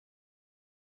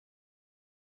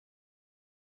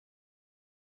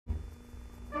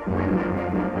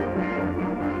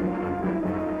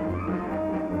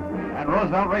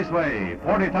Roosevelt Raceway,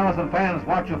 40,000 fans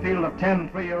watch a field of 10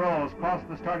 3-year-olds cross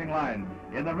the starting line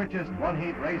in the richest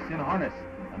one-heat race in harness,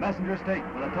 a messenger stake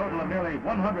with a total of nearly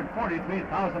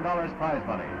 $143,000 prize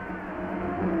money.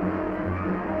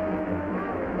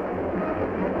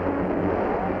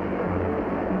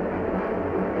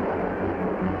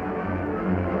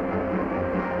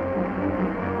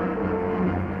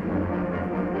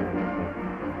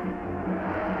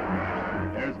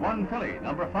 One filly,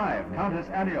 number 5, Countess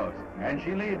Adios, and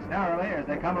she leads narrowly as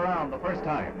they come around the first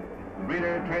time.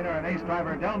 Breeder, trainer, and ace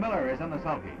driver Del Miller is in the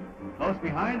sulky. Close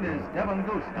behind is Devon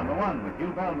Goose, number 1, with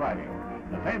Hugh Bell driving.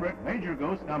 The favorite, Major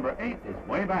Goose, number 8, is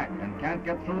way back and can't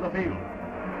get through the field.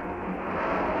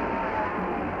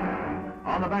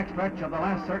 On the backstretch of the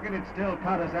last circuit, it's still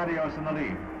Countess Adios in the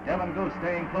lead. Devon Goose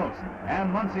staying close,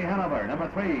 and Muncie Hanover, number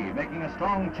 3, making a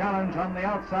strong challenge on the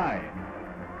outside.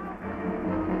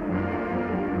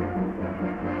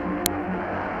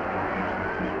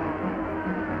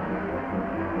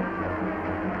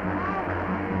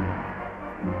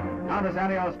 Countess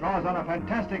Adios draws on a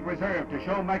fantastic reserve to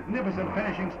show magnificent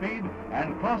finishing speed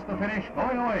and cross the finish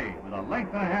going away with a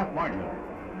length and a half margin.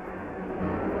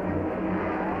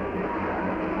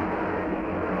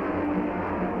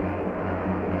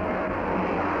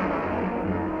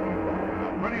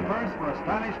 A pretty purse for a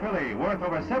stylish filly worth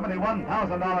over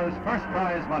 $71,000 first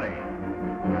prize money.